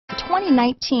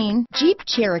2019 Jeep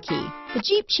Cherokee. The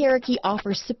Jeep Cherokee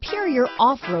offers superior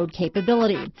off-road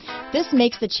capability. This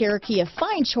makes the Cherokee a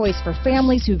fine choice for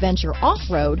families who venture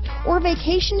off-road or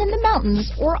vacation in the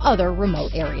mountains or other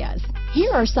remote areas.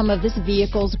 Here are some of this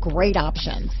vehicle's great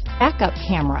options: backup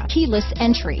camera, keyless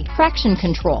entry, traction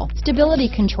control, stability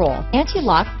control,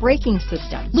 anti-lock braking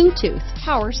system, Bluetooth,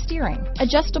 power steering,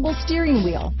 adjustable steering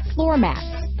wheel, floor mats,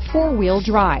 four-wheel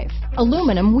drive,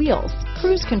 aluminum wheels,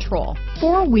 cruise control,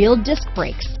 four-wheel disc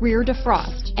brakes, rear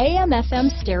defrost, AM/FM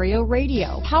stereo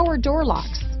radio, power door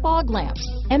locks, fog lamps,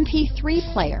 MP3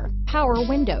 player, power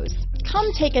windows.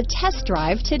 Come take a test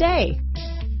drive today.